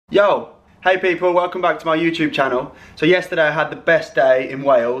Yo! Hey people, welcome back to my YouTube channel. So yesterday I had the best day in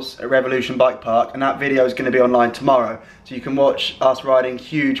Wales at Revolution Bike Park, and that video is going to be online tomorrow. So you can watch us riding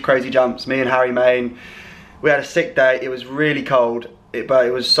huge crazy jumps, me and Marin. We had a sick day, it was really cold, but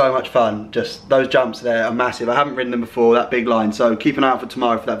it was so much fun. Just those jumps there are massive. I haven't ridden them before, that big line, so keep an eye out for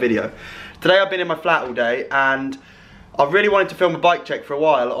tomorrow for that video. Today I've been in my flat all day and I really wanted to film a bike check for a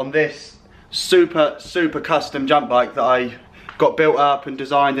while on this super custom jump bike that I got built up and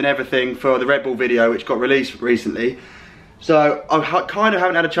designed and everything for the Red Bull video which got released recently. So I kind of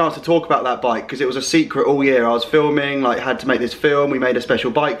haven't had a chance to talk about that bike because it was a secret all year. I was filming, like had to make this film, we made a special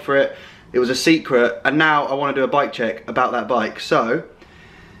bike for it. It was a secret, and now I want to do a bike check about that bike. So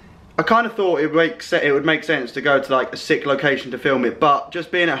I kind of thought it would make sense to go to like a sick location to film it, but just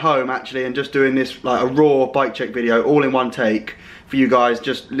being at home actually and just doing this like a raw bike check video all in one take for you guys,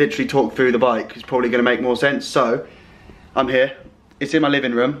 just literally talk through the bike, is probably going to make more sense. So I'm here, it's in my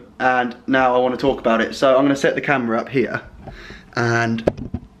living room, and now I want to talk about it. So I'm going to set the camera up here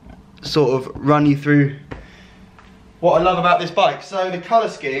and sort of run you through what I love about this bike. So the colour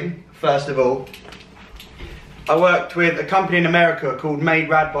scheme, first of all, I worked with a company in America called Made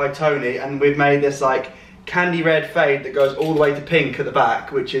Rad by Tony, and we've made this like candy red fade that goes all the way to pink at the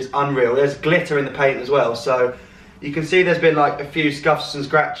back, which is unreal. There's glitter in the paint as well, so you can see there's been like a few scuffs and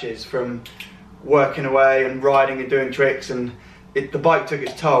scratches from working away and riding and doing tricks, and the bike took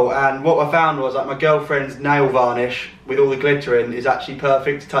its toll. And what I found was like my girlfriend's nail varnish with all the glitter in is actually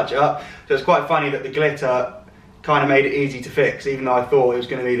perfect to touch it up. So it's quite funny that the glitter kind of made it easy to fix, even though I thought it was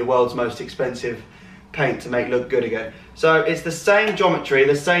going to be the world's most expensive paint to make look good again. So it's the same geometry,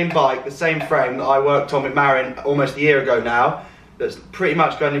 the same bike, the same frame that I worked on with Marin almost a year ago now, that's pretty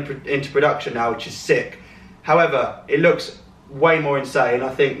much going into production now, which is sick. However, it looks way more insane. I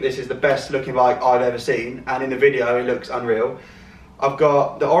think this is the best looking bike I've ever seen, and in the video it looks unreal. I've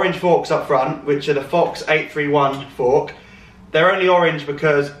got the orange forks up front, which are the Fox 831 fork. They're only orange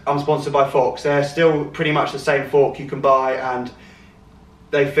because I'm sponsored by Fox. They're still pretty much the same fork you can buy, and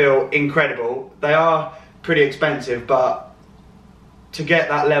they feel incredible. They are pretty expensive, but to get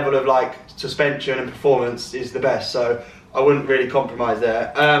that level of like suspension and performance is the best, so I wouldn't really compromise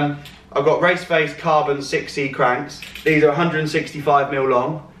there. I've got race face carbon 6C cranks. These are 165mm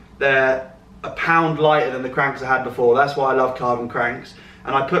long. They're a pound lighter than the cranks I had before. That's why I love carbon cranks.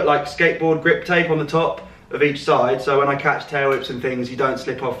 And I put like skateboard grip tape on the top of each side, so when I catch tail whips and things, you don't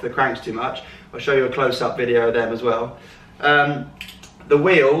slip off the cranks too much. I'll show you a close-up video of them as well. The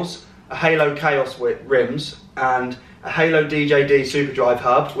wheels are Halo Chaos rims and a Halo DJD Super Drive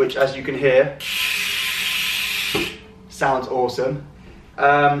hub, which, as you can hear, sounds awesome.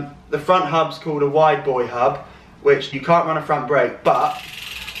 The front hub's called a wide boy hub, which you can't run a front brake, but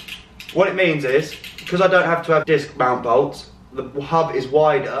what it means is, because I don't have to have disc mount bolts, the hub is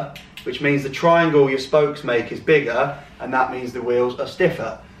wider, which means the triangle your spokes make is bigger, and that means the wheels are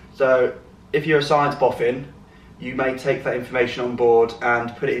stiffer. So if you're a science boffin, you may take that information on board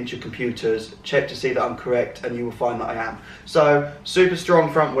and put it into your computers, check to see that I'm correct, and you will find that I am. So super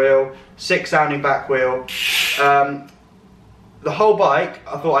strong front wheel, sick sounding back wheel. The whole bike,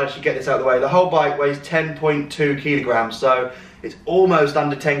 I thought I should get this out of the way, the whole bike weighs 10.2 kilograms, so it's almost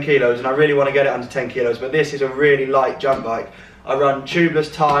under 10 kilos, and I really want to get it under 10 kilos, but this is a really light jump bike. I run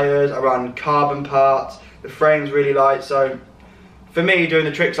tubeless tyres, I run carbon parts, the frame's really light, so for me, doing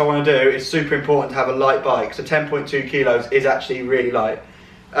the tricks I want to do, it's super important to have a light bike, so 10.2 kilos is actually really light.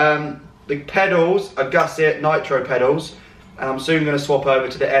 The pedals are Gusset Nitro pedals, and I'm soon going to swap over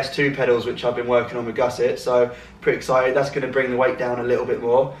to the S2 pedals, which I've been working on with Gusset, so pretty excited. That's going to bring the weight down a little bit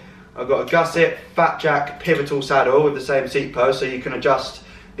more. I've got a Gusset Fat Jack pivotal saddle with the same seat post, so you can adjust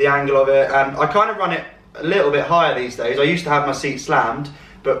the angle of it, and I kind of run it a little bit higher these days. I used to have my seat slammed,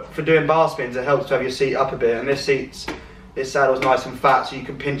 but for doing bar spins it helps to have your seat up a bit, and this saddle's nice and fat, so you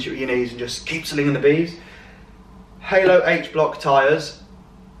can pinch it with your knees and just keep slinging the bees. Halo H block tyres,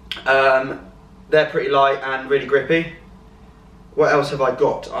 they're pretty light and really grippy. What else have I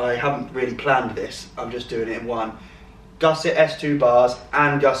got? I haven't really planned this, I'm just doing it in one. Gusset S2 bars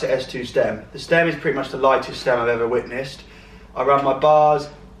and Gusset S2 stem. The stem is pretty much the lightest stem I've ever witnessed. I run my bars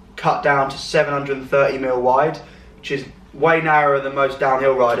cut down to 730mm wide, which is way narrower than most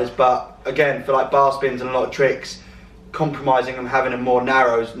downhill riders, but again, for like bar spins and a lot of tricks, compromising and having them more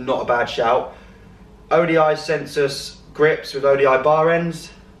narrow is not a bad shout. ODI Sensus grips with ODI bar ends.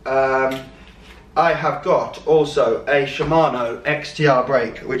 I have got also a Shimano XTR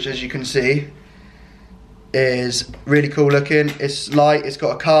brake, which, as you can see, is really cool looking. It's light, it's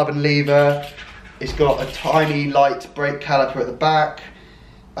got a carbon lever, it's got a tiny light brake caliper at the back,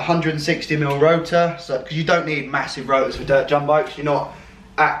 160mm rotor, so because you don't need massive rotors for dirt jump bikes. You're not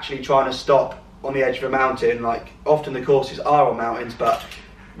actually trying to stop on the edge of a mountain. Like, often the courses are on mountains, but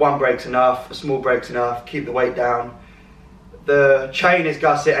one brake's enough, a small brake's enough, keep the weight down. The chain is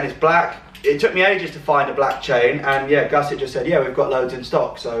gusset and it's black. It took me ages to find a black chain, and yeah, Gusset just said, yeah, we've got loads in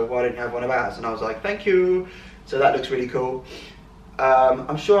stock, so why don't you have one of ours? And I was like, thank you. So that looks really cool.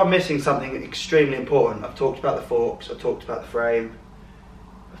 I'm sure I'm missing something extremely important. I've talked about the forks, I've talked about the frame,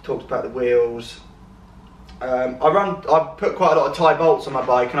 I've talked about the wheels. I've put quite a lot of Thai bolts on my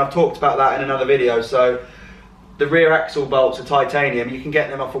bike, and I've talked about that in another video. So the rear axle bolts are titanium. You can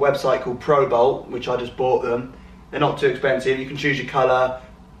get them off a website called Pro Bolt, which I just bought them. They're not too expensive. You can choose your colour.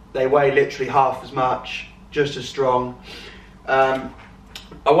 They weigh literally half as much, just as strong. I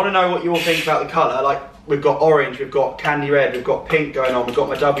want to know what you all think about the colour. Like, we've got orange, we've got candy red, we've got pink going on, we've got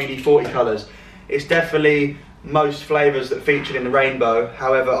my WD-40 colours. It's definitely most flavours that featured in the rainbow.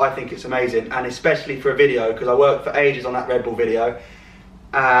 However, I think it's amazing, and especially for a video, because I worked for ages on that Red Bull video,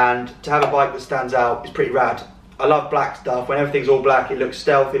 and to have a bike that stands out is pretty rad. I love black stuff. When everything's all black, it looks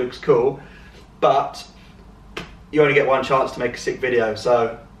stealthy, it looks cool, but you only get one chance to make a sick video.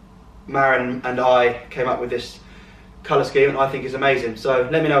 So Marin and I came up with this colour scheme, and I think it's amazing. So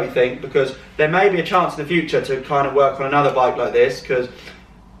let me know what you think, because there may be a chance in the future to kind of work on another bike like this, because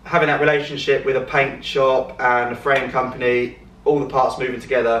having that relationship with a paint shop and a frame company, all the parts moving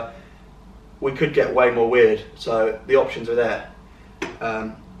together, we could get way more weird. So the options are there.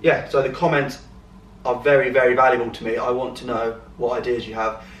 Yeah, so the comments are very, very valuable to me. I want to know what ideas you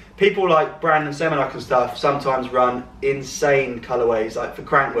have. People like Brandon Semenuk and stuff sometimes run insane colourways, like for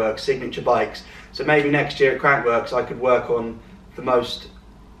Crankworks, signature bikes. So maybe next year at Crankworks I could work on the most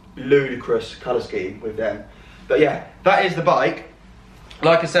ludicrous colour scheme with them. But yeah, that is the bike.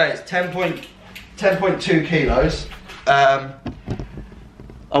 Like I say, it's 10.2 kilos. I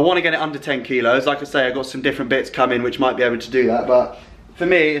want to get it under 10 kilos. Like I say, I've got some different bits coming which might be able to do that. But for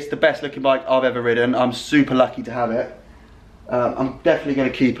me, it's the best looking bike I've ever ridden. I'm super lucky to have it. I'm definitely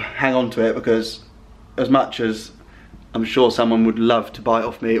going to hang on to it, because as much as I'm sure someone would love to buy it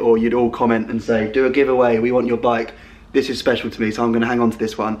off me, or you'd all comment and say, do a giveaway, we want your bike, this is special to me, so I'm going to hang on to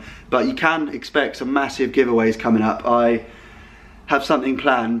this one. But you can expect some massive giveaways coming up. I have something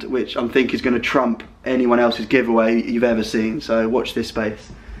planned which I think is going to trump anyone else's giveaway you've ever seen, so watch this space.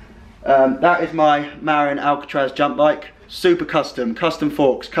 That is my Marin Alcatraz jump bike. Super custom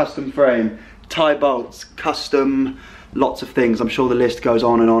forks, custom frame, Thai bolts, custom lots of things. I'm sure the list goes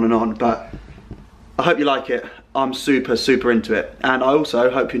on and on and on, but I hope you like it. I'm super, super into it. And I also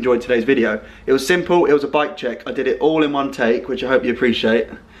hope you enjoyed today's video. It was simple, it was a bike check. I did it all in one take, which I hope you appreciate.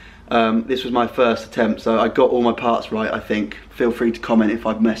 This was my first attempt, so I got all my parts right, I think. Feel free to comment if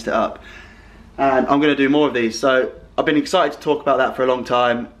I've messed it up. And I'm gonna do more of these. So I've been excited to talk about that for a long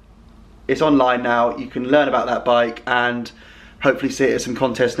time. It's online now, you can learn about that bike and hopefully see it at some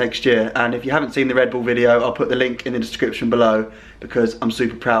contests next year. And if you haven't seen the Red Bull video, I'll put the link in the description below, because I'm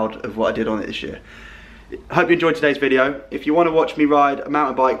super proud of what I did on it this year. I hope you enjoyed today's video. If you want to watch me ride a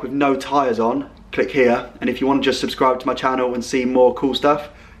mountain bike with no tyres on, click here. And if you want to just subscribe to my channel and see more cool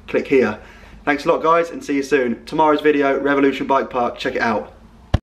stuff, click here. Thanks a lot guys, and see you soon. Tomorrow's video, Revolution Bike Park, check it out.